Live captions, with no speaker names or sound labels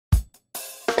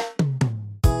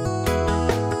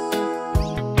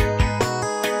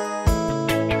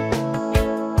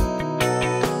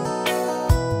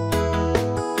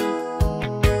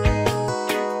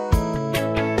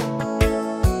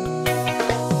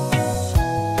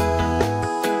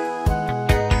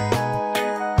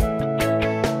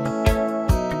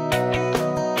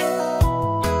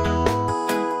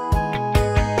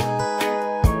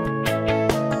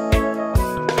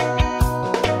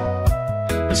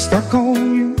Stuck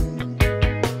on you,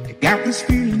 I got this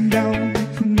feeling down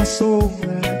deep in my soul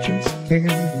that I just can't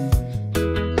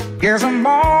lose. Guess I'm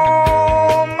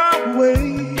on my way.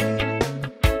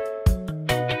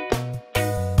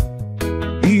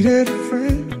 Needed a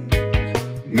friend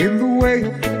in the way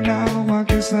of it now. I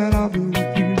guess that I'll be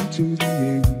with you to the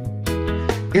end.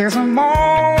 Guess I'm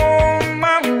on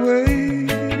my way.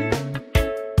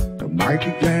 I might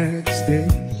be glad to stay.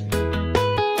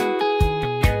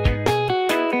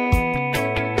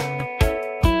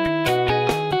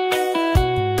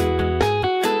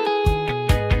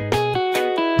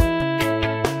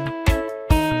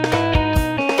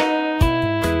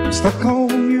 Stuck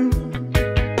on you,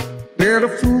 been a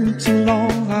fool too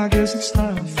long. I guess it's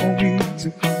time for me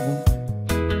to come home.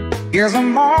 Guess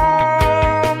I'm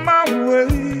on my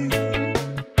way.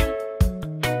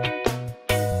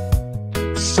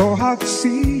 So hard to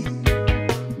see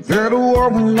that a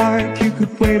woman like you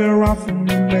could wait around for a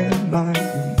man like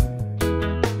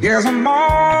me. Guess I'm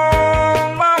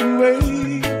on my way.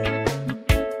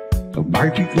 I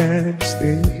might be glad to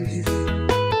stay.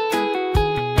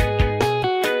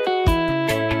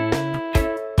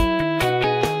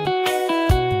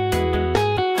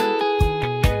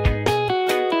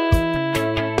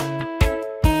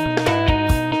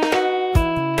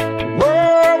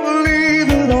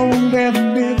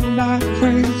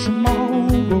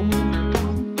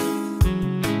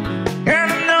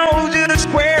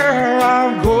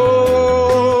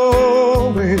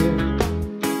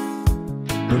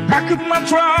 My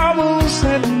troubles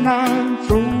and I'm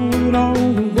throwing all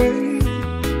away.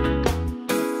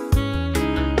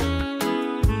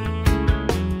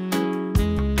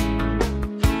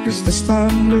 Cause this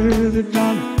time with it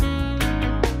done,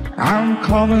 I'm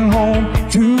coming home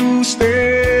to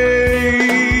stay.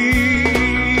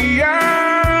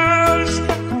 I'm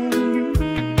stuck on you,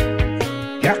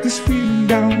 got this feeling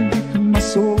down deep in my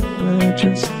soul I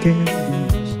just can't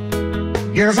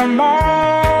lose. Yes, I'm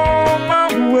on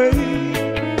my way.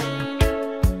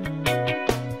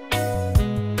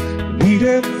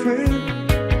 Needed a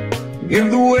friend in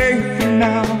the way for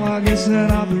now. I guess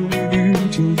that I'll be with you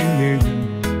till the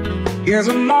end. Yes,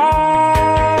 I'm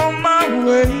on my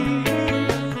way.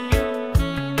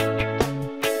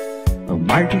 I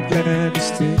might be glad to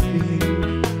stay.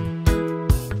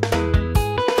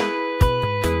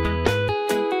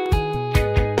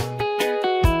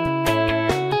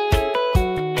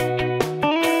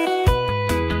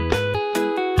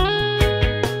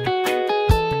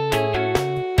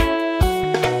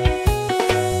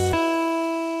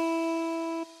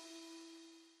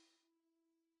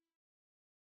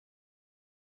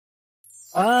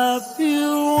 I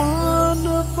feel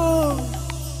wonderful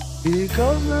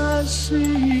because I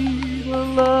see the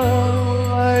love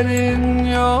right in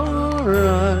your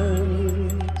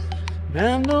eyes,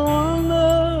 and the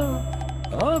wonder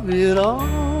of it all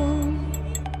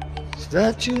is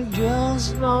that you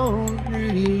just don't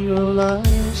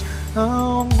realize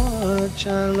how much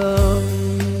I love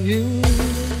you.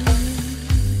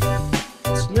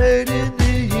 It's late in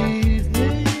the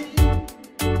evening,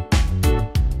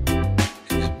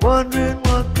 wondering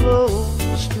what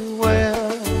clothes to wear.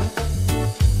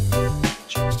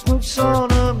 She puts on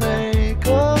her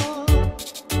makeup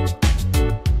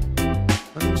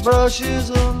and brushes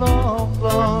her long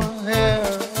blonde hair,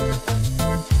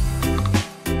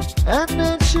 and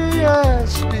then she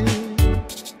asks me,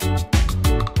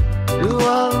 do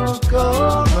I look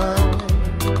alright?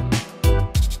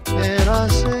 And I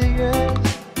say yes,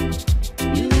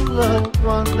 you look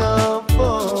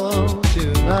wonderful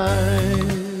tonight.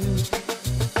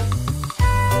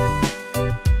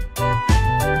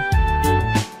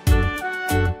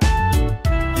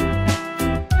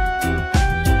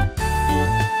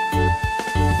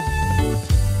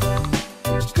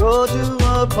 Go to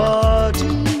a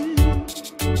party,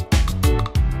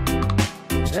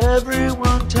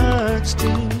 everyone turns to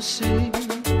see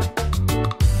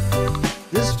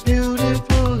this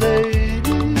beautiful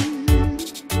lady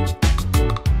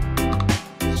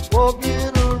is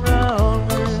walking around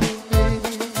with me,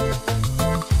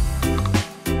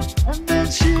 and then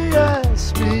she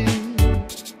asks me,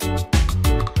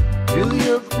 do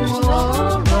you feel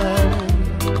alright?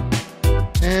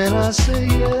 And I say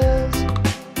yes,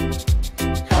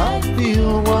 I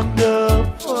feel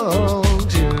wonderful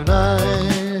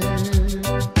tonight.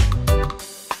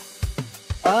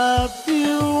 I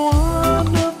feel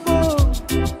wonderful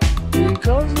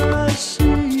because I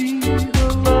see the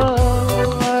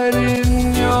love right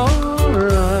in your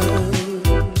eyes,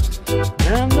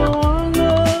 and the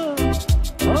wonder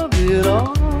of it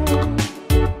all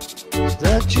is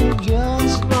that you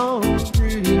just don't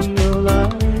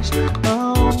realize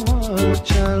how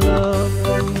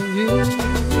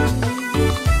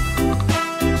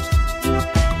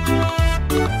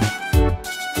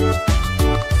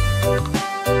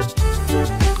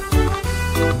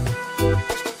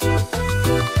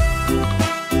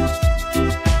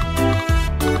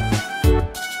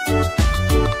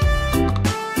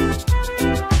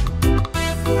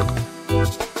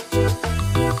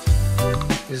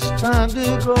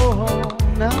go home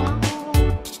now,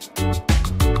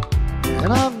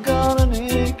 and I've got an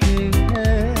aching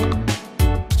head.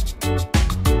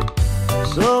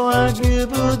 So I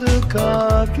give her the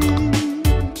car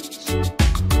keys,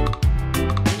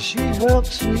 she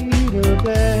helps me to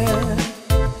bed.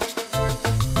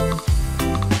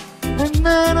 And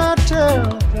then I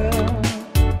tell her,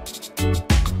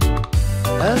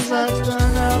 as I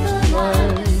turn out the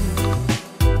light,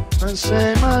 I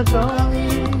say, my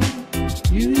darling,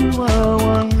 you are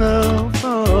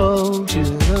wonderful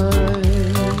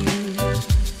tonight.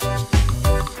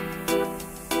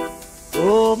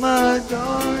 Oh, my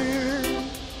darling,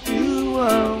 you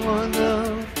are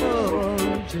wonderful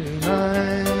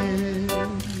tonight.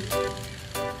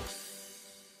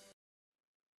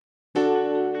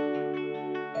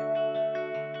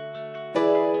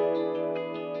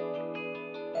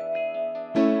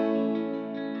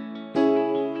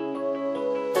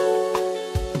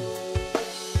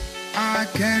 I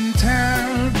can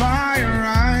tell by your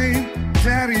eye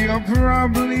that you've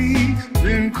probably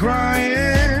been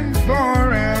crying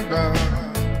forever.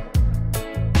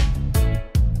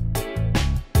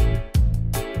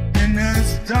 And the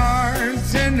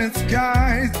stars in the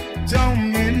skies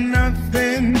don't mean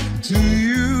nothing to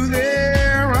you.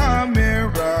 They're a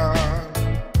mirror.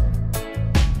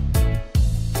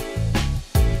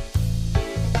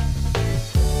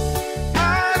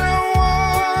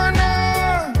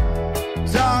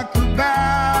 Talk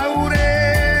about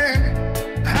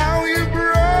it, how you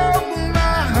broke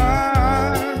my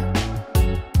heart.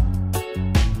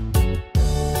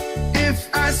 If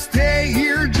I stay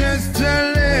here just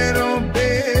a little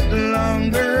bit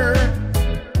longer,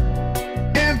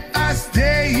 if I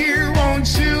stay here, won't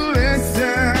you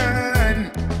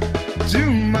listen to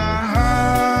my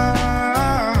heart?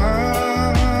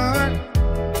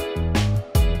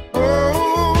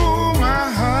 Oh,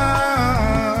 my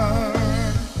heart.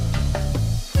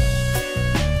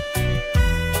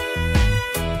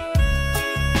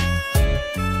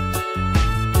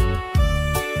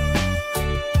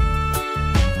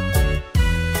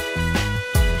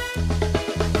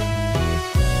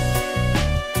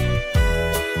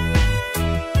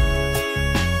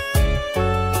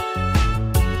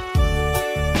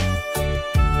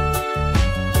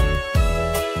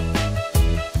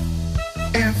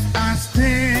 If I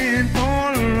stand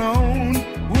all alone,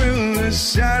 will the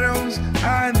shadows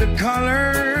hide the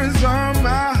colors of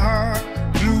my heart?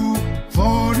 Blue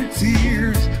for the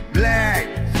tears, black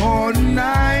for the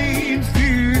night.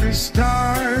 Fear the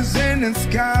stars in the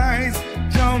skies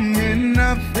don't mean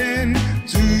nothing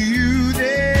to you.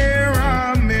 They're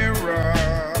a mirror.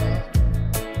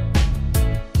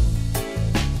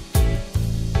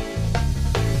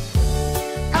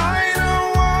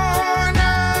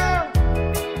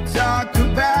 Talk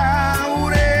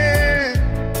about it,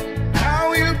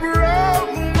 how you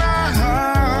broke my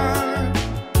heart.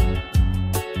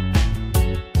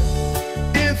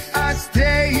 If I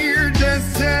stay here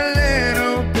just a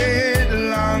little bit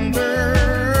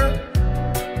longer,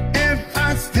 if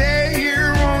I stay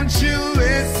here, won't you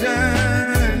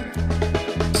listen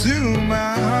to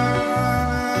my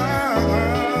heart?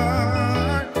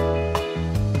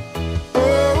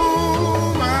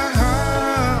 Oh, my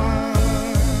heart.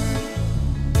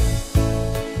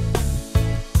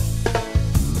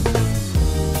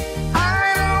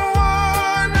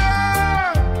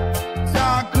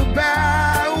 Talk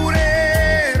about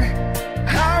it,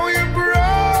 how you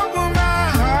broke my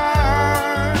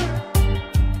heart.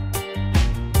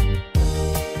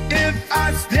 If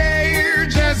I stay here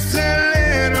just a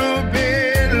little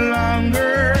bit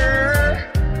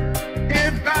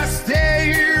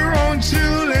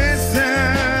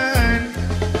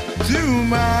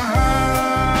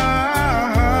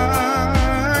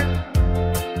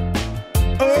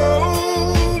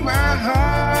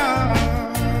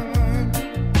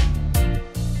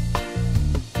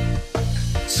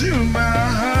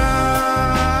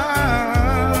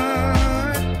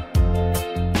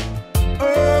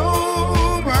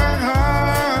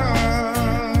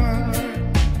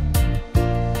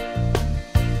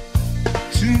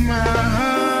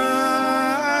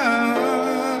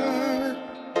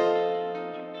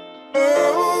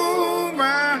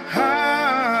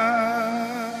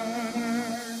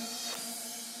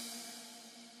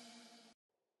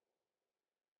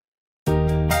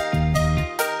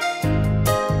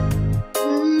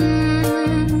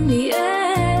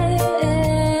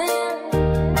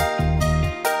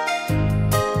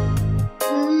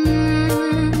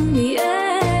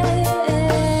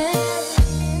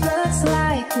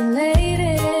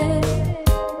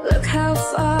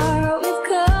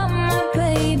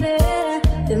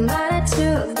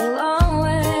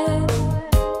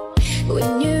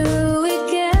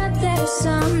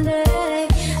someday.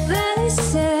 They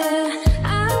said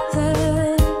I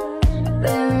could,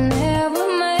 they'll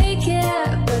never make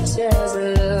it, but just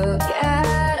look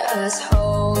at us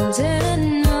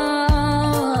holding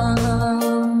on.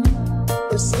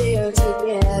 We're still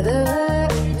together,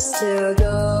 still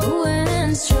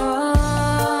going strong.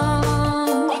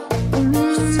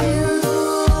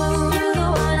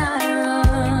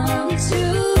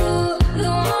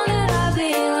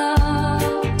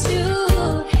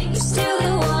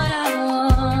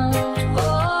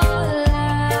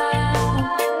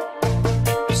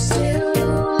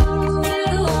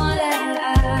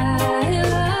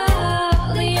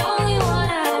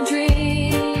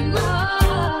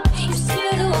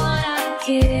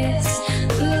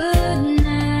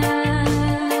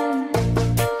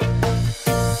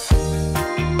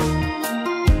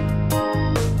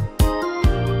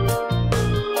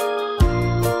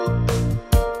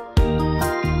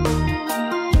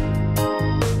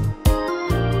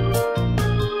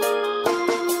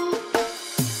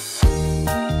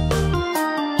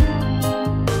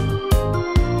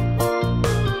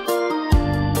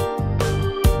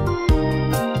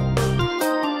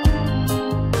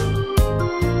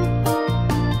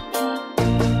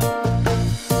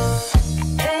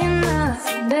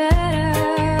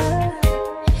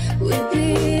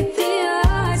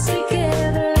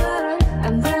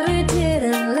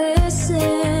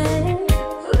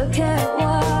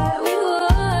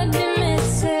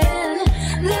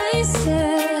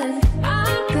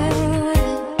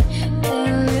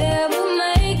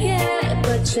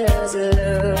 Just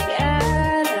look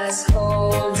at us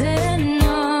holding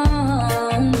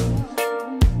on.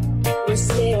 We're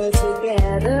still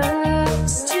together,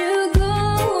 still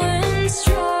going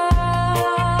strong.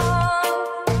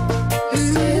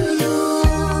 Still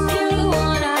you're the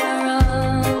one I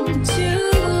run to,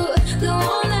 the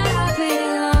one that I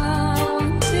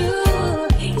belong to.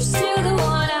 You're still the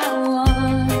one I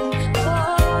want for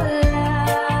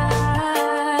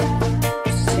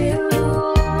life. Still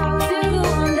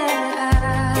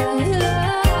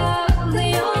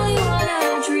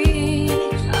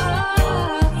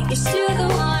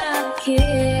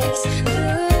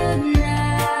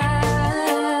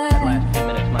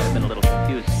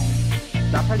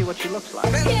I'll tell you what she looks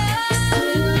like. Yeah.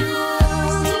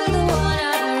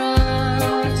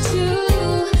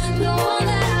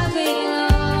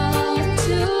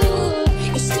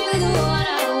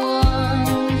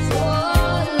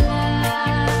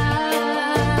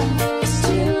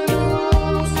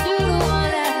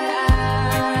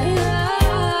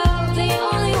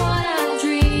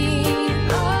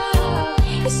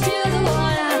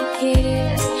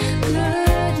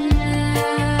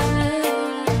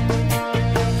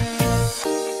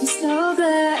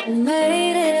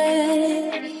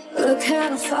 Look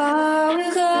how far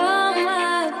we've come,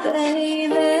 my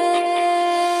baby.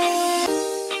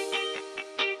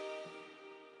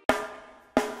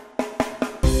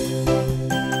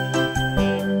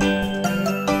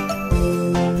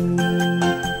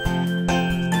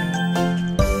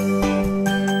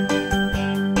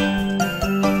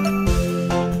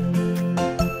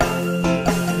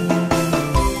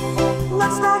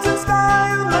 Let's dance in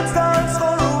style, let's dance for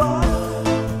a while.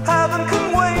 Heaven can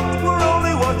wait, we're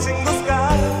only watching the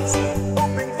skies.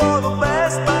 Hoping for the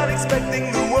best, but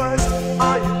expecting the worst.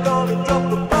 Are you gonna drop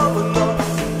the bomb or not?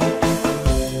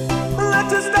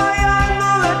 Let us die young,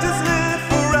 or let us live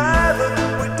forever.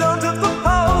 We don't have the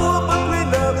power, but we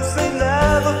never say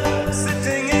never.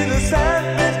 Sitting in a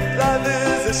sandpit, life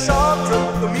is a short trip.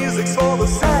 The music's for the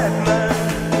sad man.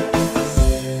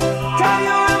 Can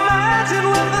you imagine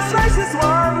when this race is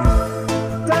won?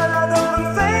 Turn our golden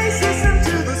faces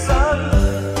into the sun.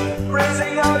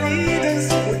 Praising our leaders,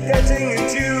 we're getting in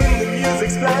tune. The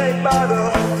music's played by the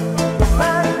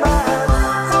madman.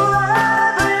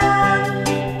 Forever young,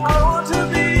 I want to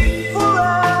be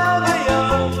forever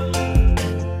young.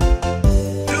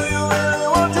 Do you really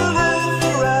want to live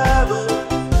forever?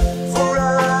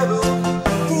 Forever,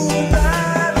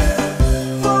 forever,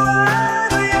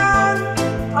 forever young.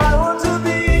 I want to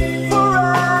be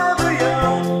forever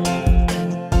young.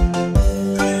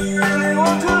 Do you really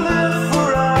want to live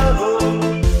forever?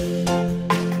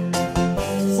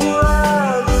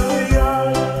 Forever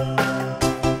young.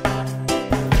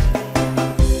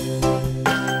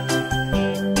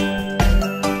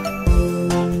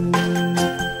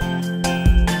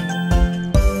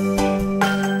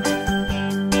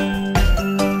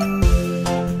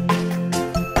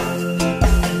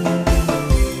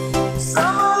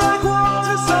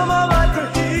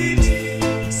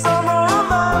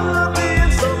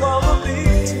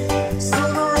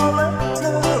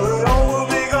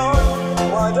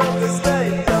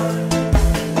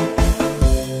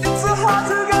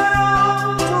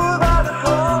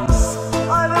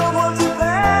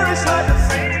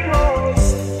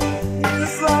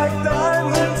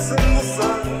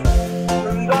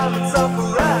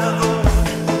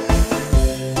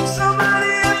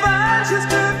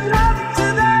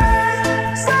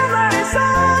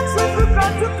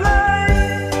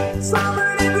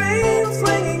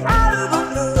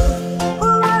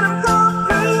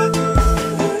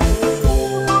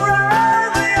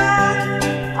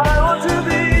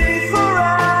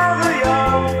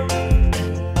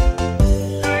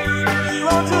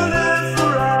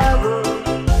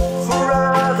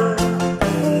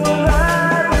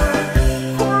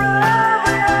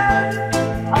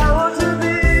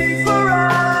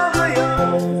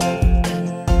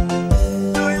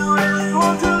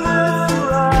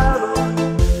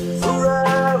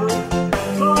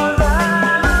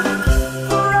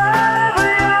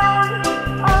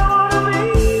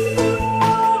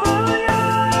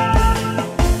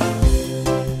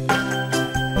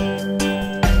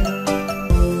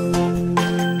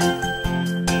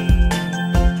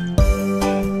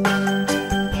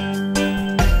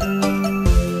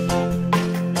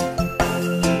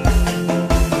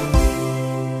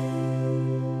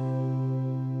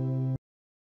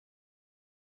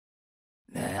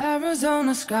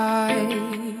 Arizona sky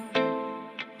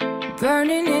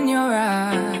burning in your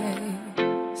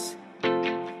eyes.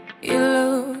 You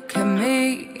look at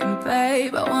me and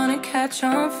babe, I wanna catch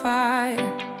on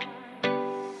fire.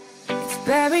 It's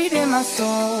buried in my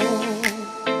soul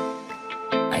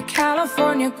like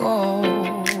California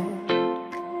gold.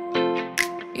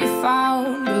 You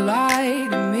found a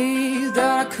light in me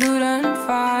that I couldn't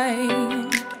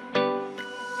find.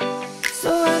 So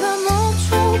when I'm all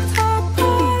choked up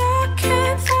but I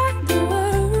can't find the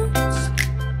words,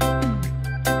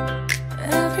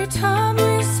 every time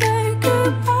we say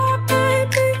goodbye,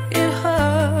 baby, it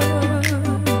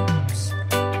hurts.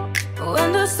 When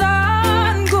the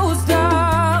sun goes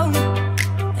down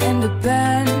and the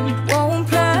band won't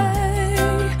play,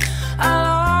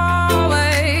 I'll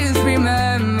always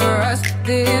remember us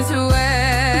this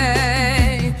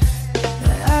way.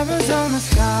 The Arizona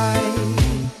sky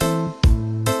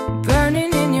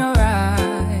burning in your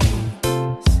eyes.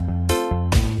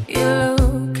 You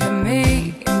look at me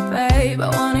and babe, I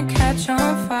wanna catch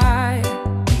on fire.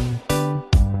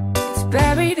 It's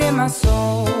buried in my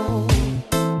soul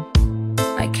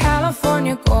like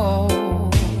California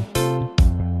gold.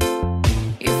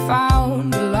 You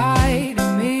found a light in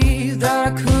me that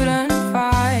I couldn't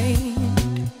find.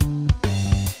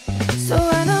 So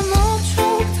when I'm all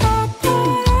choked up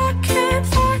but I can't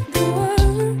find the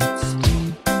words,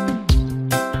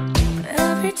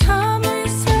 every time we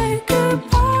say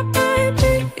goodbye,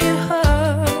 baby, it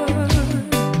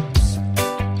hurts.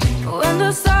 When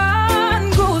the sun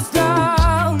goes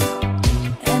down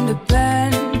and the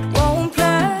band won't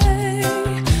play,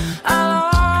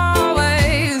 I'll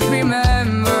always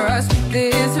remember us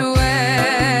this way.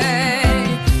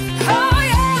 Oh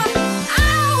yeah, I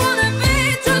don't wanna be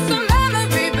just a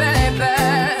memory, baby.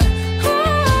 Ooh,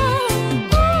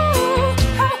 ooh,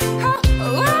 oh, oh,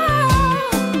 oh,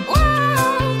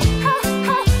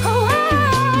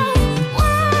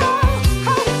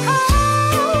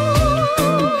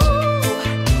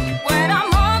 when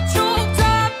I'm all choked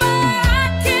up but I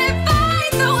can't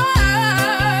find the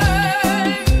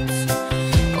words,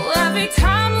 every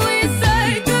time we say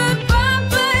goodbye,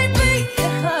 baby,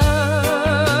 it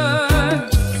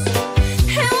hurts.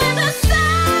 And when the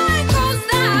sun goes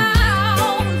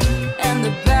down and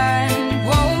the band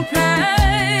won't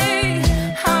play,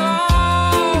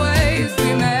 I'll always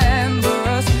remember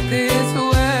us this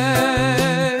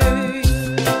way.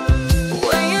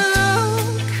 When you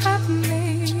look at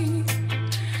me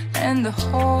and the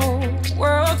whole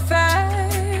world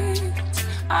fades,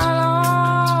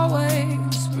 I'll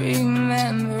always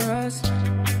remember us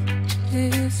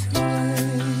this way.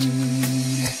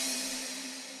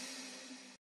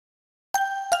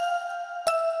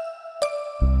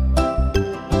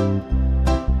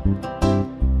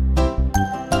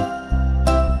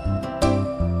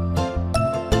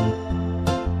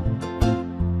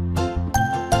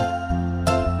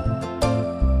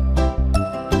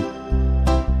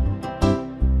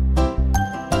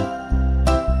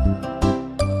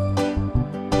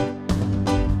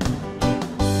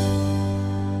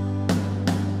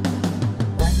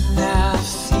 I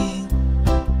feel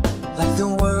like the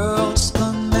world's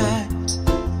gone mad,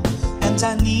 and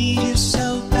I need you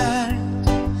so bad,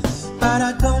 but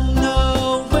I don't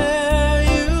know where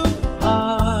you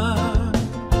are.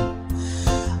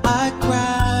 I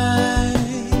cry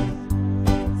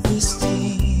these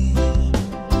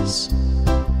tears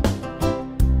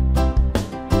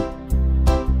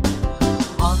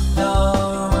on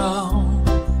our own.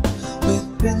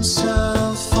 We've been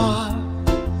so far.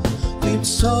 We've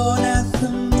soared at the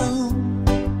moon,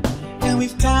 and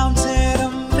we've counted a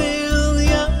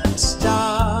million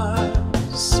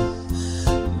stars.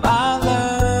 My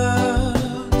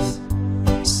love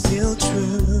is still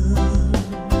true.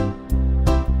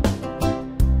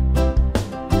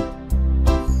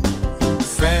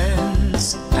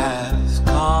 Friends have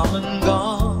come and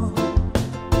gone.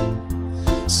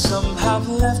 Some have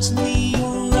left me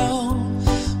alone,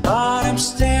 but I'm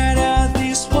staring at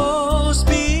these walls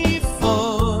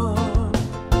before,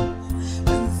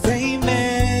 and they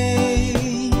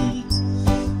make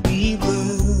me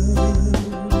blue.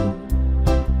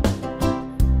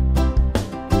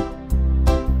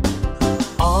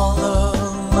 All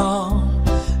along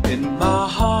in my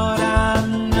heart I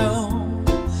know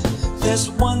there's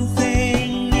one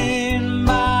thing in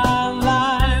my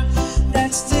life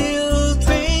that still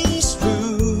rings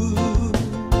true.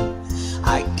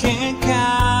 I can't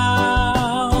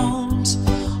count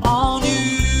on you.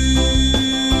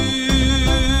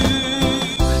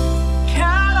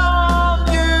 Count on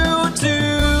you to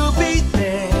be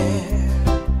there.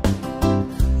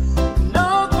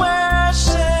 No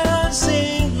questions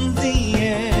in the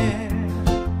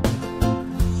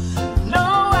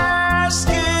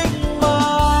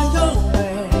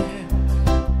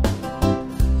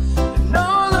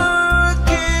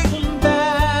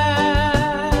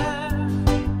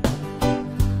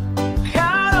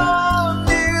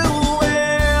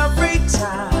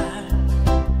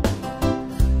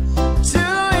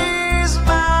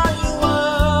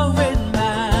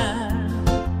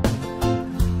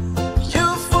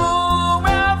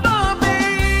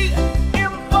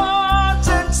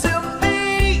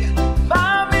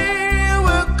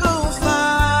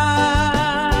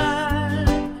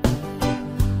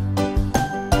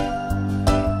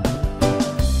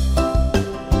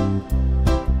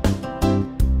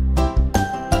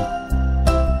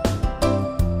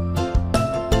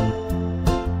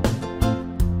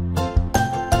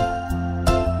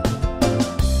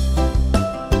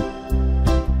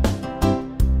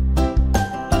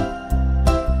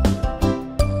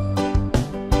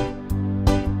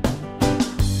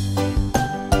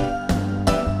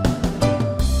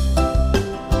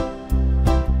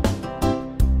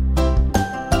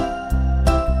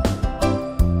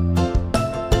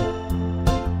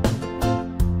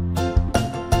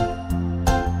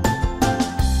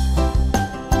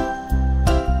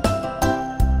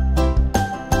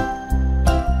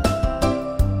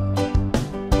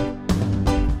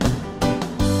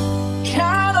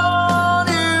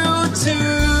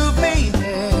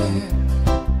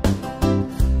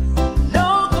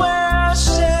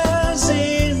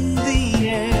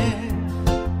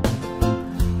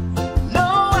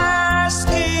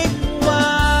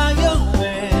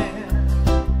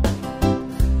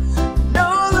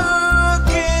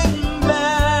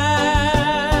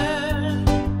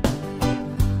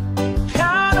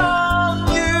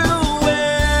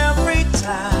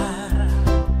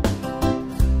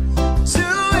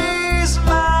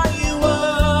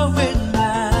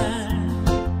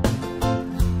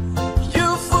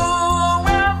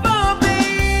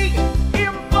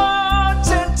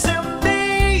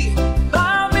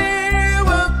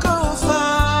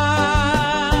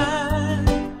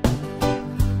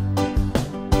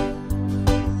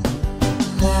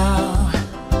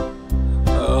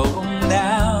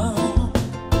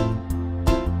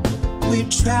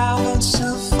traveled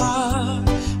so far,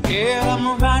 yet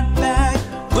I'm right back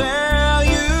where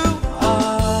you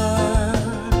are.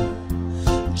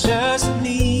 Just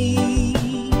me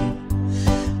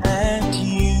and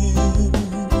you.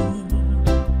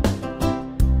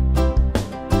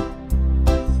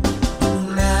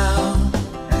 Now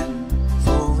and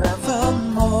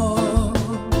forevermore,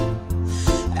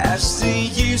 as the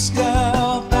years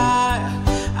go by,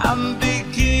 I'm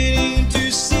beginning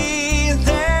to see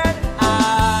that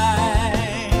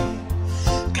I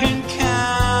can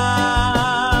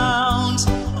count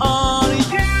on you.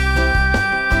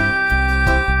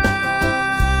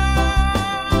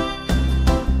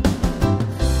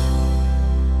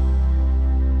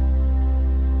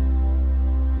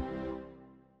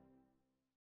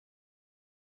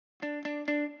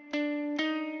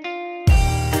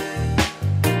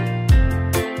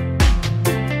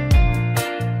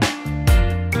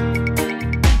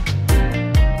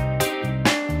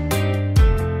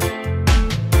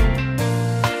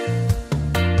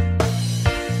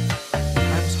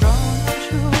 I'm strong, I'm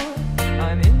sure,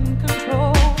 I'm in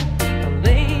control, a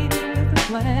lady with a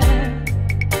plan.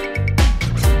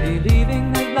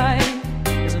 Believing that life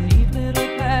is a neat little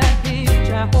package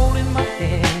I hold in my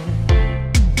hand.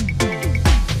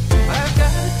 I've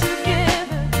got it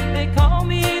together, they call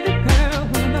me the girl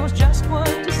who knows just what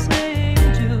to say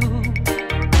and do.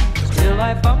 Still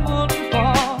I fumble and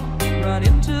fall, run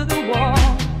into the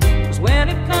wall, 'cause when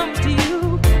it comes to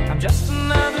you, I'm just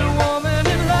another woman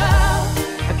in love,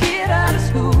 a kid out of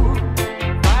school,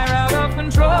 fire out of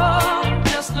control,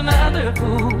 just another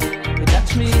fool. You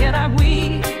touch me and I'm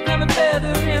weak, I'm a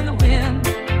feather in the wind,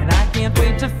 and I can't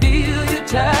wait to feel you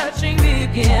touching me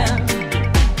again.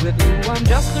 With you I'm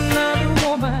just another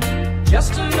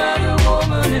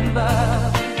woman in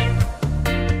love.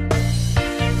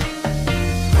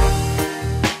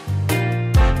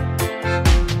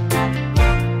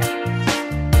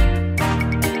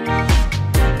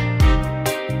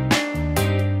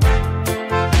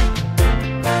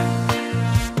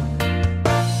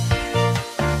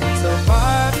 So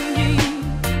pardon me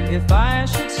if I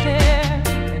should stare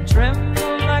and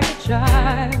tremble like a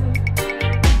child.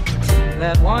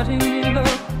 That wanting me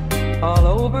look all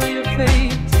over your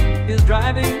face is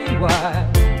driving me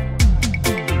wild.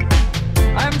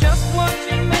 I'm just what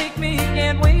you make me,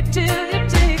 can't wait till you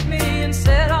take me and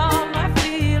set all my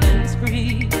feelings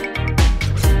free.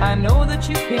 I know that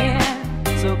you can,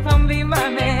 so come be my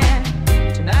man.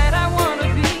 Tonight I wanna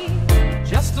be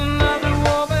just another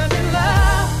woman in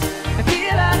love, a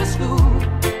kid out of school,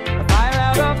 a fire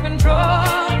out of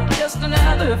control, just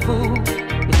another fool.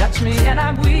 You touch me and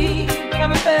I'm weak,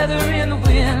 I'm a feather in the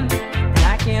wind, and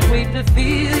I can't wait to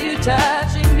feel you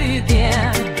touching me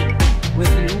again.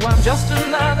 With you I'm just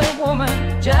another woman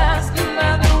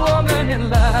in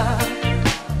love,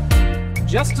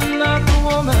 just another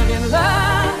woman in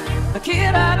love, a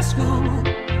kid out of school,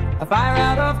 a fire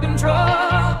out of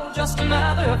control, just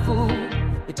another fool.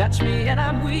 You touch me and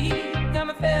I'm weak, I'm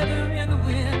a feather in the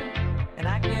wind, and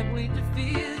I can't wait to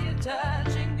feel you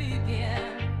touching me again.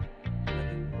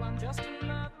 With you I'm just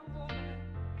another woman,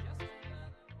 just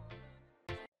another woman.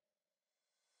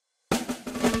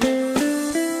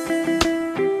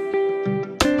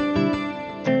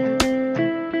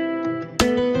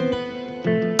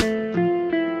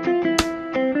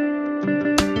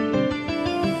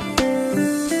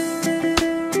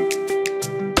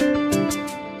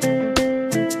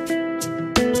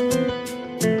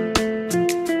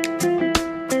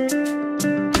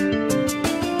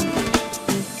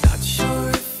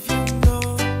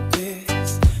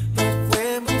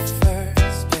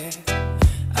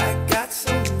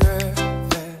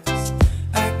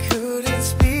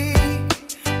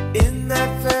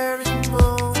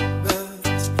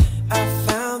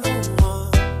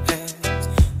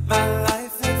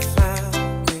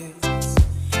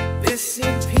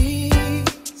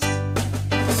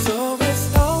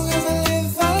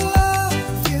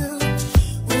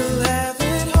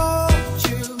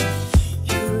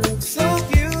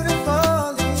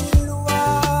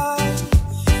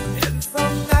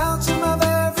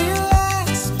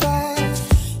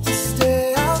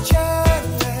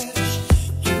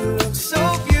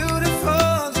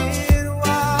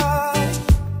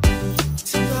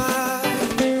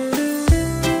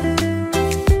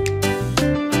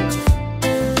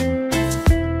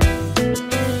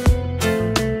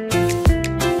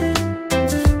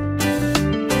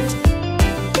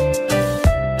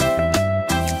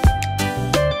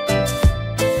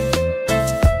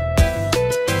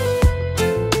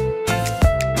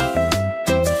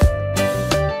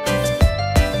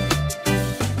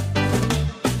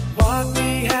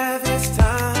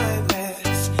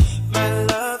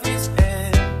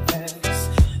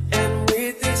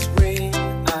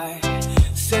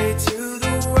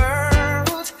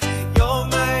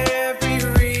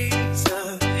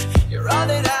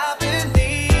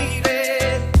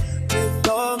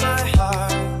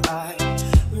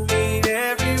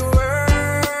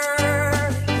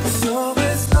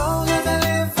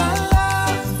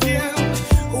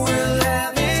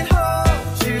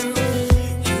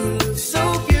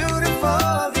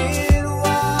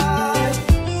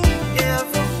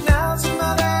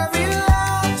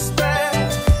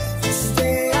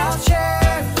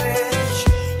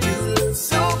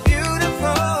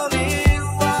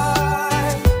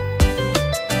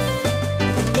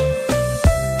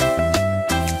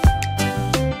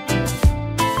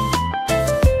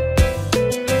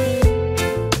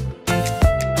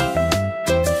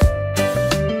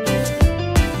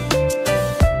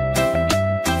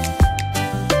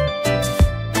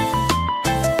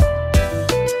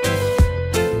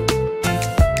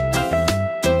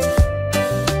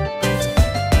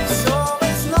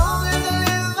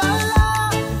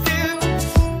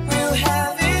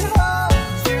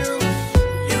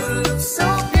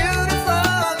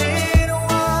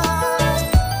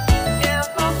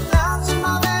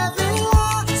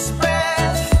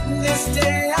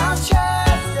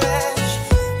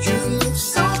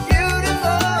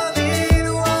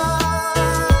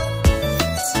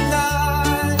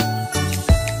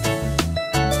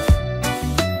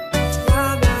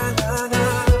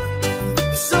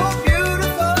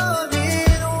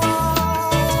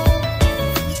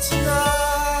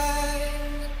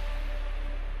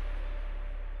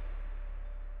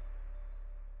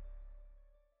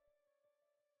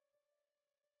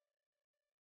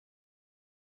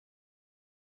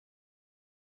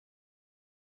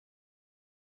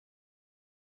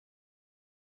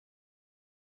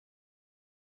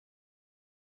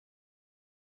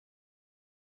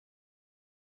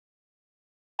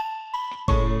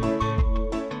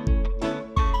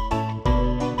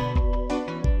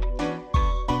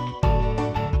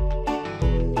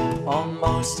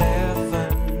 almost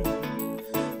heaven,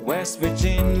 West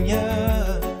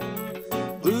Virginia,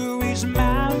 Blue Ridge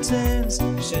Mountains,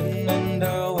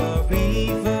 Shenandoah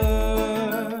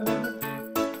River.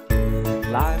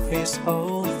 Life is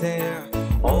old there,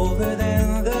 older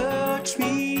than the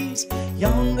trees,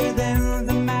 younger than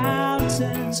the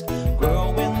mountains,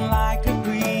 growing like a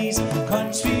breeze.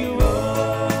 Country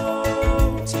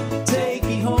roads, take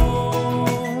me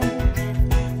home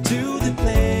to the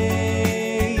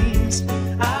place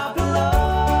I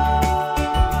belong.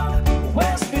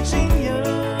 West Virginia,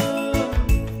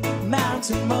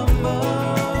 mountain mama,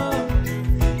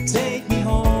 take me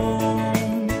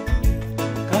home.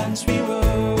 Country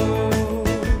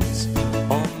roads,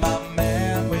 all my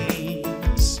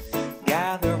memories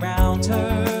gather round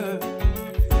her.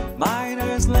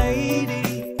 Miner's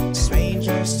lady,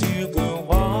 strangers to blue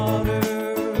water.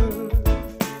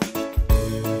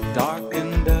 Dark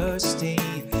and dusty,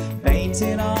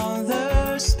 painted on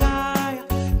the sky,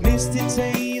 misty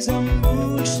days of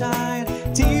moonshine,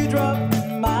 teardrop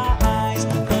in my eyes.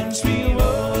 Country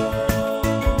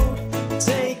road,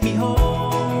 take me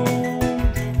home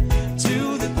to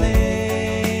the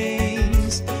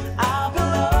place I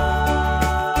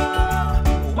belong.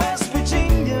 West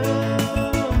Virginia,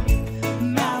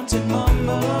 mountain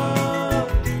mama,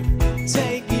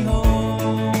 take me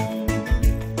home.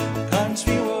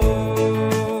 Country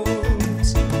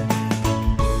roads.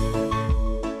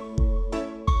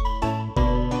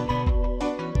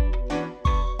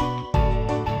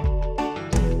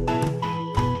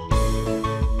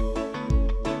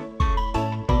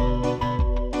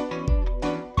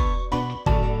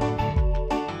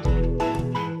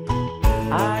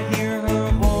 I hear her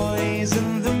voice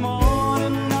in the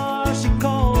morning, or she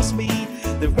calls me.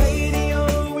 The radio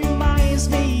reminds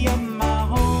me of my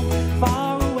home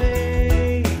far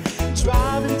away.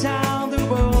 Driving down the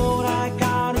road, I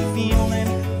got a feeling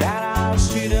that I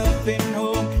should have been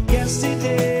home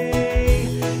yesterday.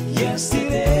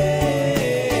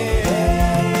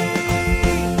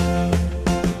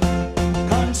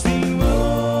 Country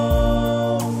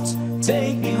roads,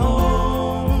 take me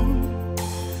home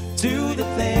to the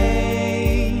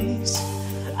place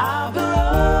I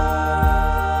belong.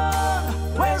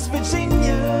 West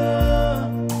Virginia,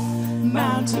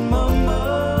 mountain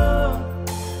mama,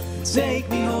 take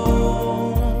me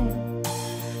home.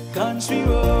 Country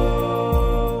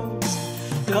roads,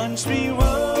 country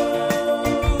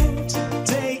roads,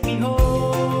 take me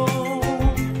home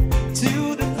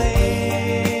to the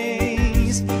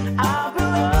place I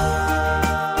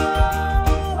belong.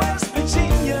 West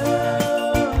Virginia,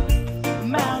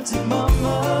 mountain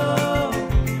mama,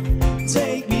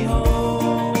 take me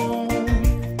home.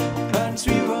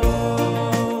 Country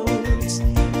roads,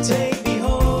 take me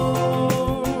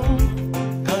home.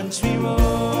 Country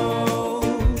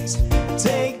roads,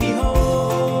 take me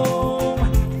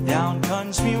home. Down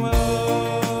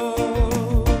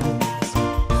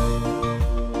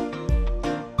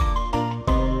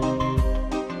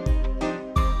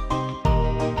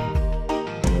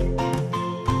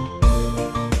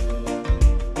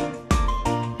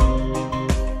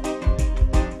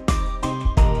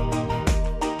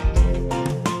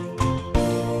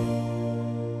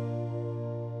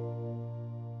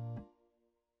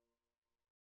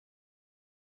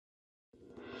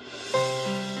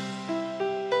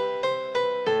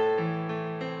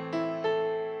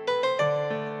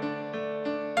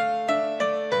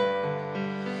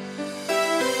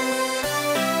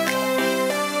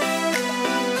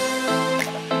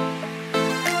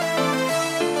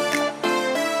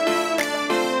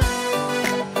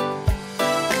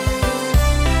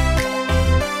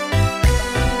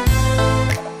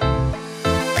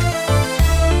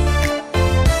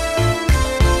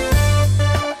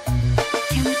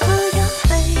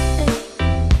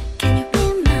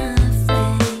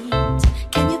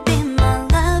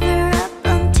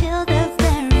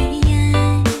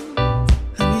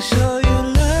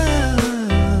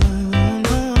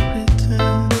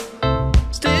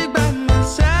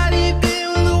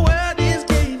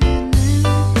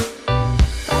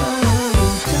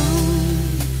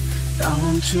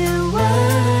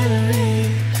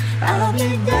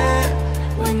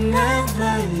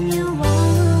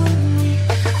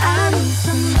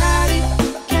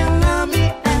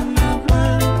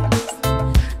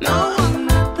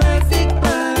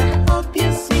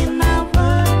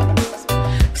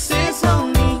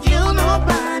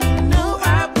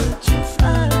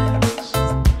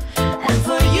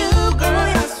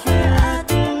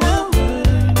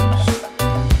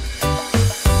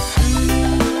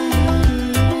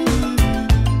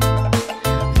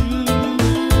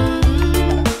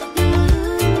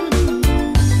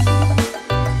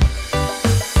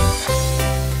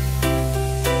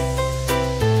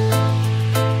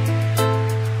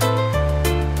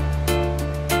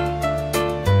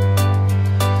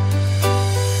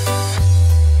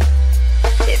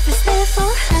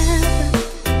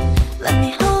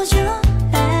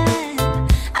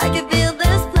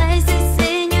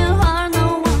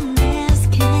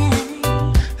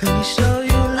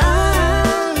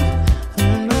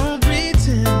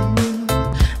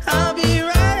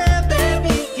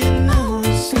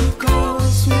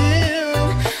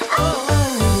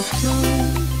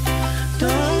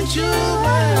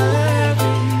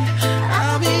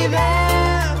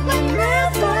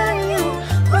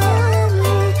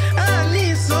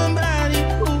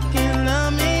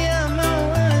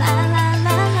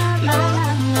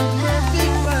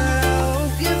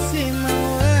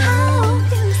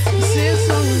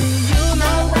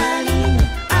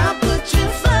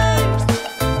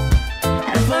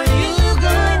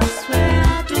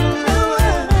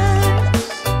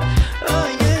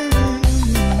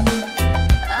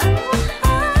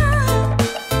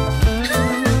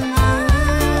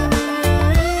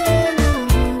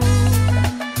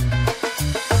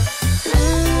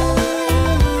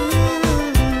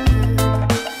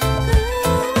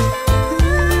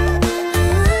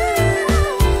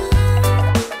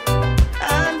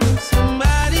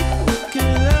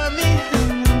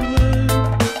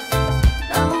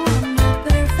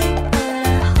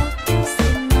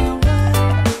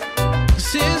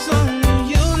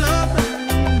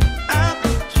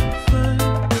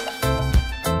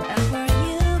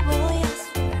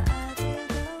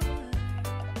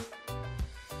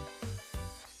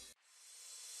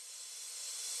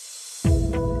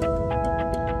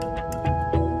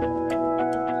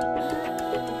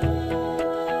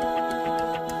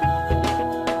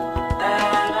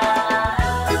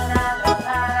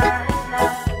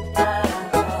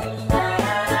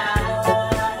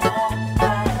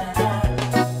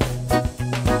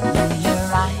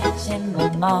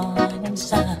morning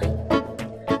sun.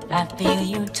 I feel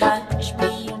you touch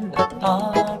me in the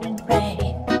pouring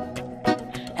rain.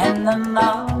 And the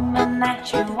moment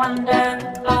that you wander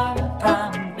far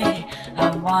from me,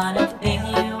 I wanna feel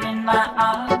you in my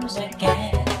arms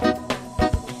again.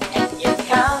 And you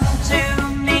come to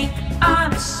me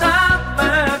on a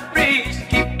summer breeze,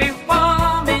 keep me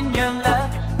warm in your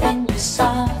love, and you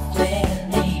softly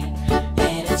leave.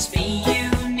 And it's me you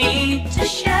need to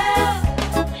show.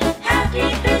 How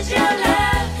deep is your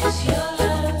love? Is your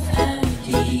love? How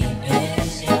deep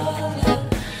is your love?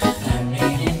 I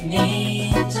really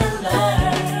need to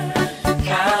learn.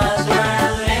 'Cause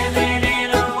we're living in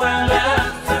a world of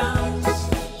fools,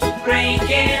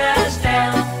 breaking us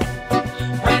down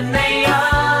when they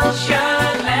all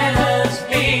should let us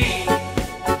be.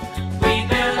 We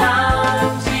belong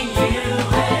to you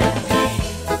and me.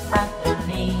 I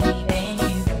believe in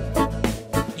you.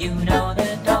 You know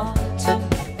the door to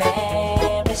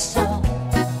every soul.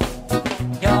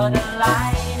 You're the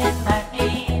light in my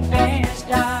deepest,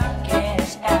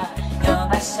 darkest hour. You're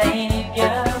my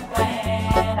savior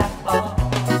when I fall.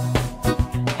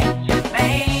 And you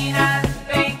may not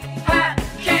think I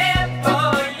care for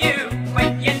you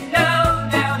when you know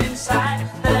down inside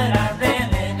that I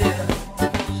really do.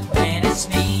 When it's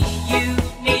me you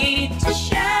need to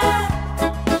show.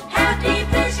 How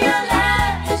deep is your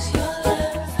love? Is your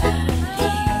love? How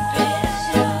deep is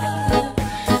your love?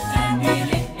 I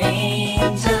really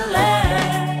need to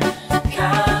learn.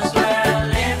 'Cause we're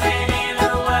living in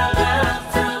a world of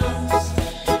fools,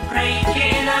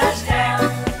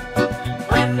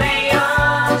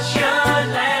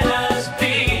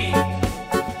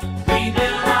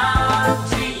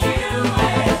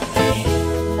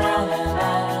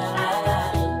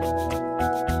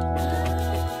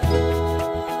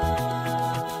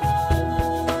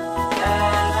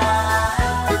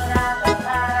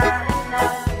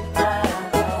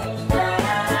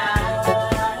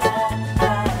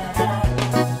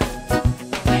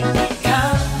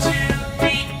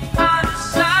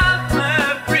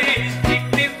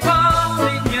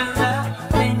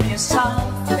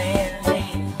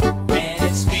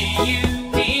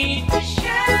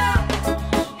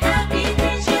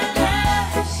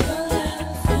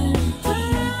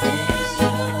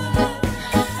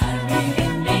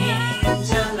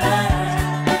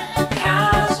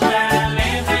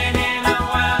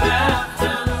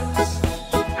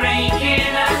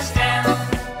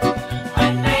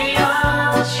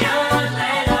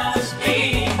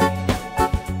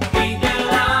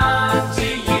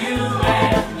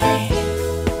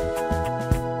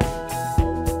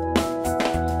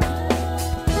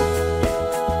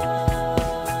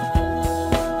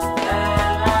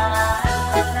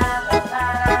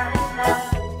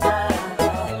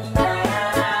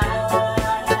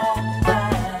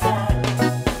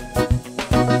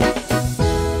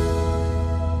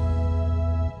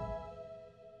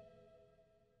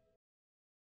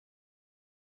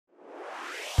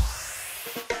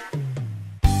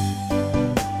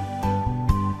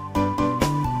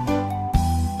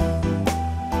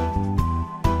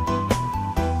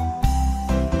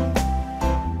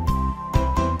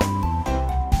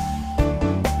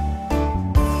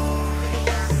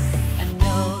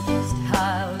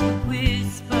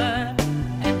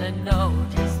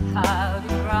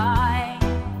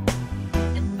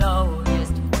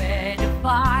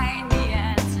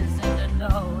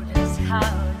 how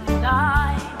to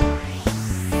lie.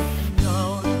 I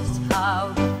know just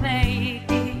how to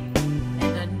make it,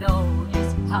 and I know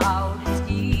just how to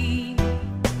scheme.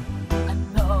 I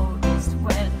know just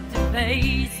when to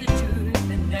face the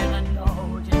truth, and then I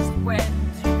know just when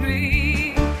to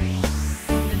dream.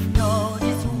 I know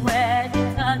just where to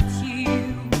touch you,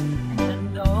 and I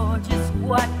know just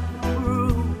what to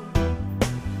prove.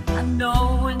 I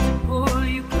know when to pull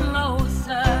you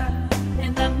closer,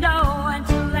 and I know when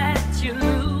to let you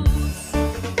loose.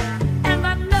 And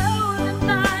I know the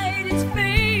night is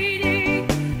fading,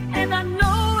 and I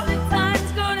know the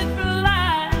time's gonna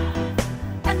fly.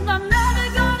 And I'm never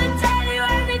gonna tell you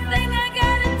everything I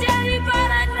gotta tell you, but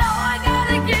I know I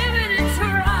gotta give it a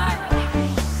try.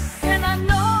 And I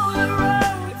know the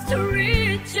roads to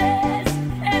riches,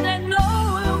 and I know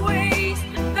the ways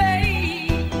to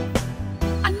fame.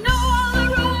 I know all the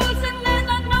rules, and then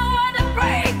I know how to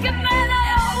break 'em, and I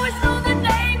always know the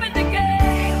name of the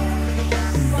game.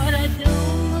 But I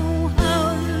don't know how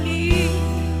to leave,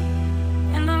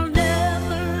 and I'll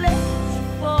never let you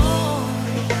fall.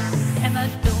 And I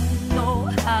don't know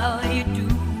how you do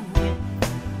it,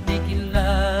 making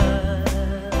love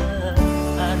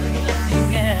out of nothing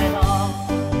at all.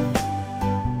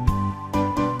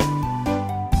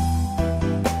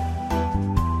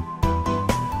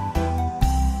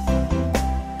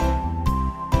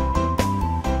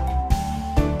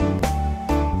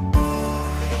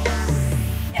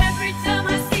 Every time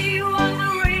I see you on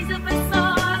the rays of the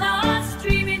sun, I'm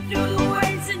streaming through the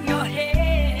waves in your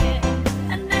head.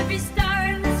 And every star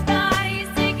in the sky is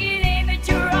taking aim at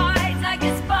your eyes like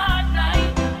a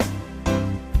spotlight.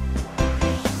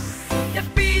 The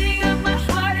beating of my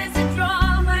heart is a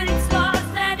drum, and it's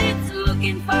lost, and it's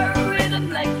looking for a rhythm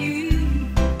like you.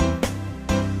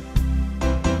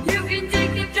 You can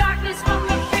take the darkness from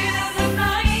the pit of the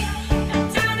night and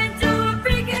turn it to a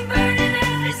beacon burning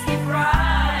endlessly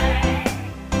bright.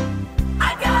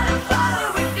 I gotta follow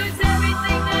it 'cause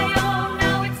everything I own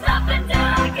now it's nothing till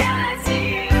I get to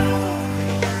you.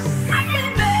 I can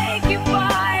make you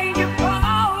find your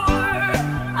power.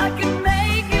 I can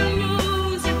make you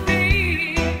lose your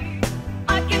fear.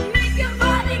 I can make your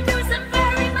body do some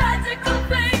very magical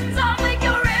things. I'll make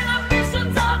your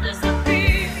inhibitions all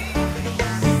disappear.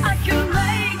 I can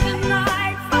make the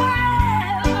night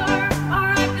forever, or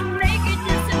I can make it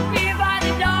disappear by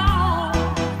the dawn.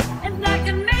 And I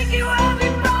can make you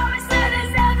every promise that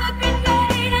has ever been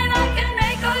made, and I can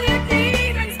make all your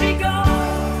demons be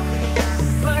gone.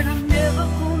 But I'm never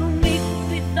gonna make it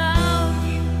without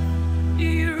you. Do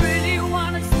you really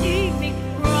wanna see me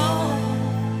grow?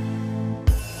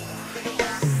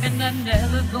 And I'm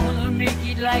never gonna make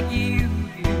it like you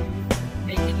do,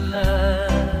 making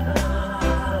love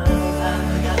out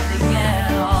of nothing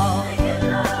at all.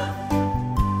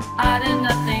 Out of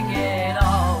nothing at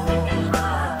all.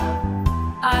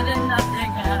 Out of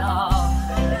nothing at all.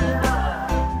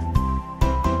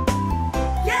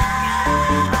 Yeah!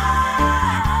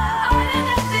 Out of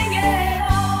nothing at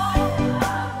all.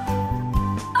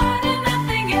 Out of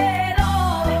nothing at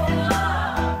all.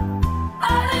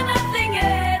 Out of nothing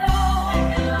at all.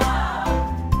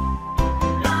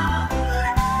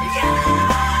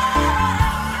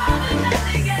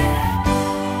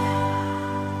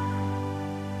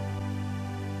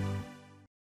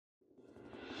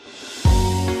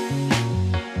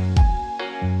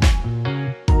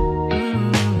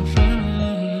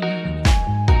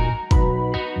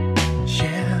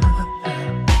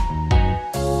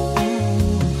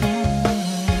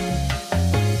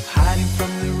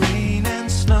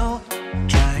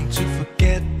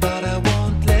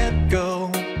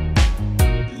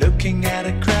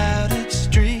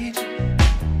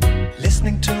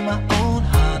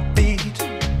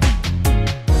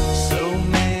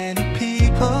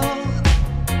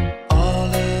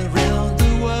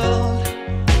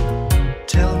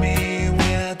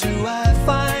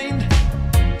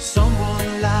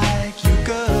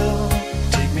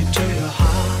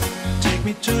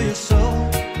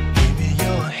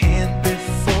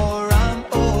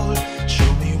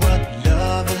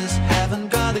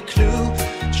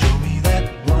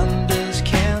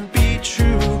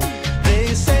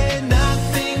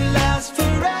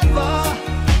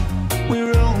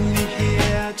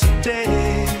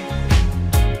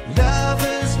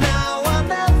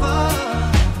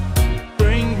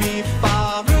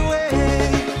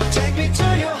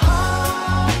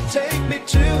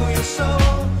 to your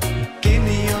soul. Give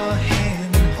me your hand.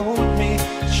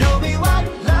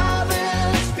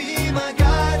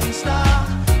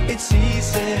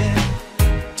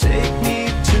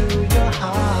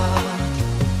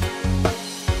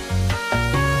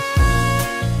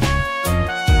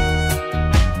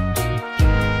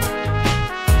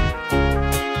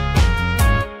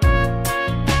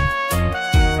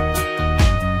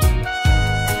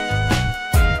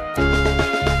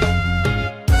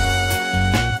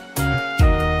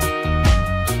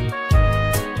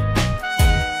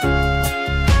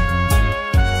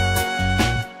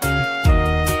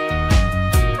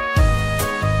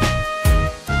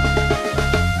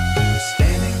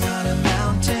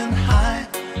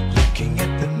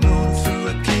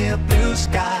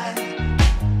 sky.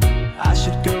 I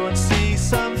should go and see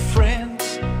some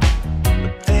friends,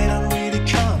 but they don't really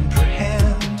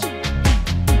comprehend.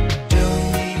 Don't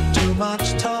need too much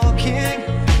talking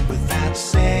without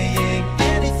saying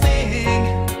anything.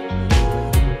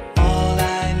 All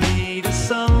I need is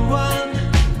someone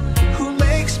who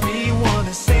makes me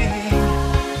wanna sing.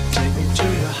 Take me to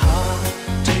your heart,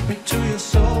 take me to your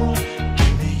soul.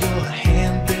 Give me your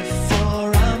hand before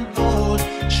I'm bold.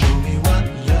 Show me what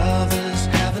lovers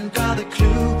haven't got a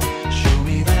clue. Show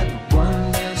me that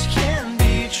wonders can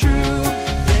be true.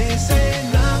 They say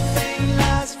nothing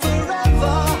lasts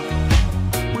forever.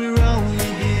 We're only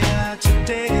here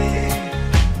today.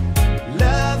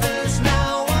 Lovers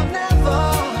now or never.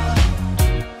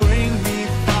 Bring me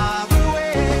far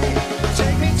away.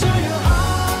 Take me to your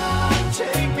heart,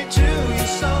 take me to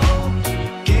your soul.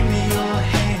 Give me your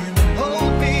hand and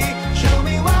hold me. Show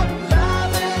me what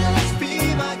love is. Be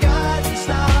my guiding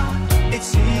star.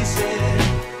 It's easy.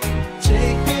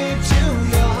 Take me to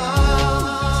your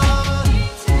heart.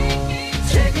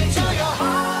 Take me to your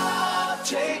heart.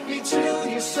 Take me to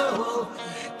your soul.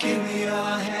 Give me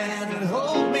your hand and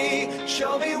hold me.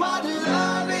 Show me what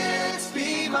love is.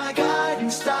 Be my guiding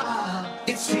star.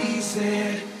 It's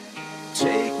easy.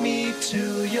 Take me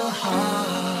to your heart.